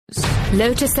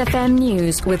Lotus FM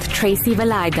News with TRACY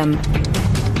VALAYDHAM.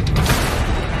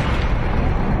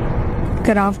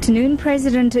 Good afternoon.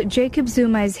 President Jacob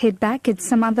Zuma has hit back at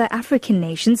some other African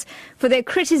nations for their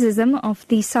criticism of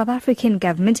the South African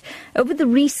government over the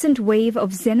recent wave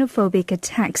of xenophobic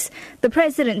attacks. The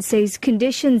president says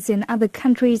conditions in other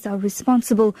countries are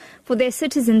responsible for their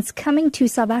citizens coming to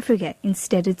South Africa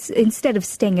instead of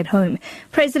staying at home.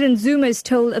 President Zuma has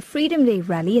told a Freedom Day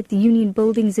rally at the Union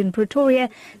Buildings in Pretoria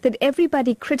that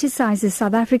everybody criticizes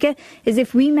South Africa as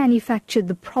if we manufactured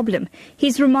the problem.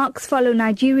 His remarks follow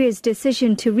Nigeria's decision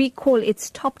to recall its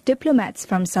top diplomats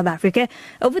from South Africa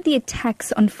over the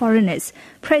attacks on foreigners.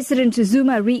 President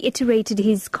Zuma reiterated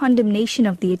his condemnation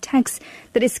of the attacks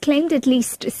that has claimed at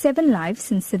least 7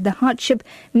 lives and said the hardship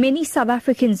many South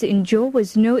Africans endure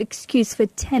was no excuse for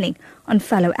turning on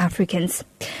fellow Africans.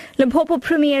 Limpopo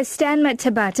Premier Stan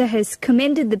Mathabata has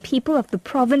commended the people of the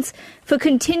province for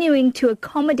continuing to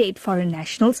accommodate foreign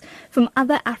nationals from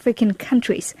other African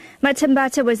countries.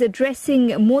 Mathabata was addressing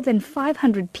more than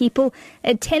 500 people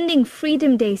attending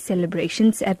Freedom Day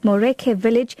celebrations at Moreke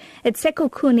village at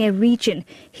Sekokune region.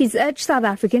 He's urged South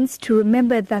Africans to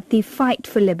remember that the fight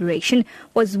for liberation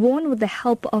was won with the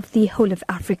help of the whole of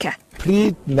Africa.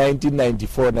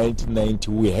 Pre-1994,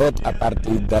 1990, we had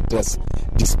apartheid that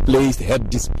had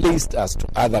displaced us to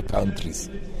other countries.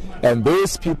 And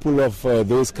those people of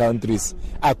those countries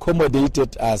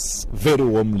accommodated us very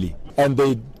warmly. And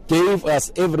they gave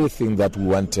us everything that we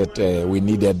wanted, we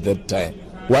needed that time.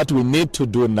 What we need to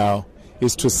do now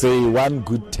is to say one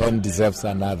good turn deserves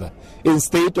another.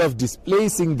 Instead of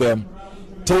displacing them,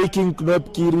 taking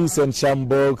knobkiris and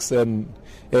shamboks and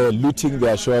looting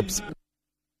their shops.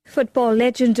 Football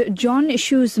legend John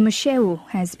Shoes Moshoeu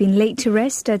has been laid to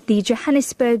rest at the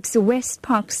Johannesburg's West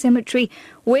Park Cemetery,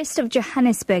 west of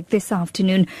Johannesburg, this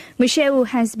afternoon. Moshoeu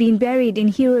has been buried in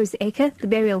Heroes Acre, the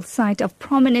burial site of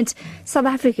prominent South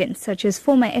Africans such as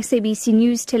former SABC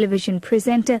News television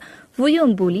presenter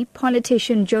Vuyo Mbuli,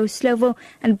 politician Joe Slovo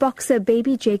and boxer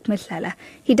baby Jake Mhlala.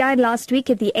 He died last week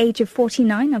at the age of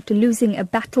 49 after losing a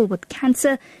battle with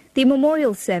cancer. The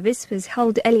memorial service was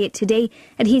held earlier today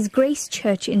at his Grace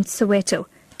Church in Soweto.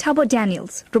 Thabo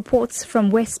Daniels reports from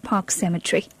West Park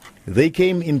Cemetery. They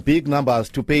came in big numbers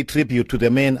to pay tribute to the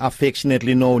man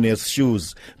affectionately known as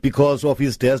Shoes because of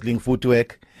his dazzling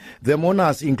footwork. The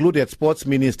mourners included Sports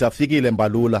Minister Fikile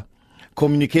Mbalula,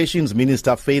 Communications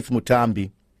Minister Faith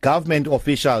Mutambi, government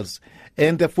officials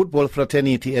and the football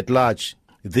fraternity at large.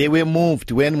 They were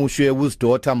moved when Moshoeu's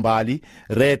daughter Mbali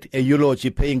read a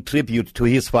eulogy paying tribute to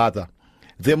his father.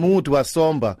 The mood was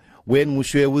somber when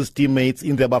Moshoeu's teammates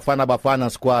in the Bafana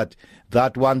Bafana squad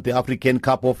that won the African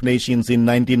Cup of Nations in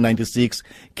 1996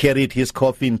 carried his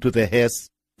coffin to the hearse.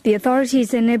 The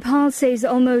authorities in Nepal says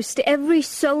almost every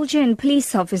soldier and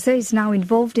police officer is now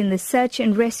involved in the search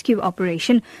and rescue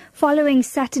operation following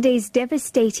Saturday's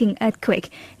devastating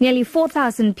earthquake. Nearly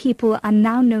 4,000 people are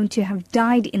now known to have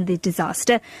died in the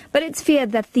disaster, but it's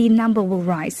feared that the number will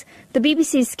rise. The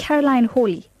BBC's Caroline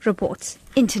Hawley reports.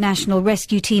 International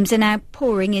rescue teams are now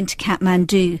pouring into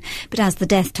Kathmandu, but as the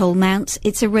death toll mounts,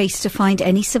 it's a race to find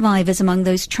any survivors among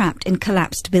those trapped in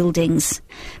collapsed buildings.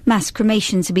 Mass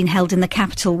cremations have been held in the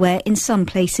capital where, in some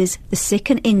places, the sick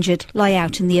and injured lie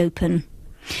out in the open.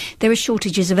 There are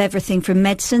shortages of everything from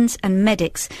medicines and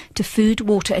medics to food,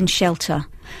 water and shelter.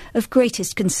 Of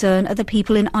greatest concern are the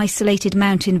people in isolated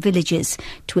mountain villages,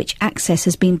 to which access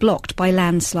has been blocked by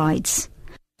landslides.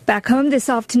 Back home this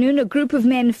afternoon, a group of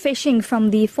men fishing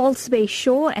from the False Bay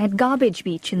shore at Garbage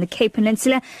Beach in the Cape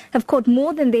Peninsula have caught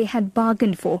more than they had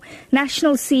bargained for.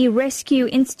 National Sea Rescue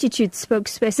Institute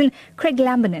spokesperson Craig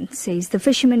Lamberton says the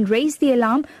fishermen raised the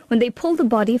alarm when they pulled the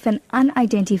body of an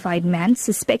unidentified man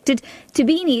suspected to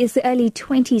be in his early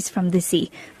 20s from the sea.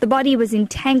 The body was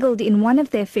entangled in one of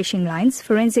their fishing lines.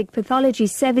 Forensic pathology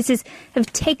services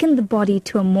have taken the body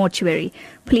to a mortuary.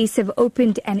 Police have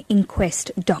opened an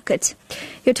inquest docket.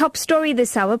 Your top story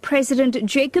this hour, President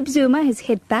Jacob Zuma has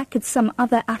hit back at some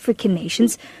other African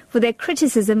nations for their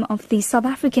criticism of the South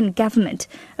African government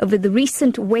over the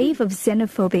recent wave of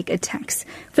xenophobic attacks.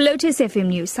 For Lotus FM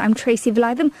News, I'm TRACY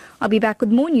VALAYDHAM. I'll be back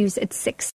with more news at 6.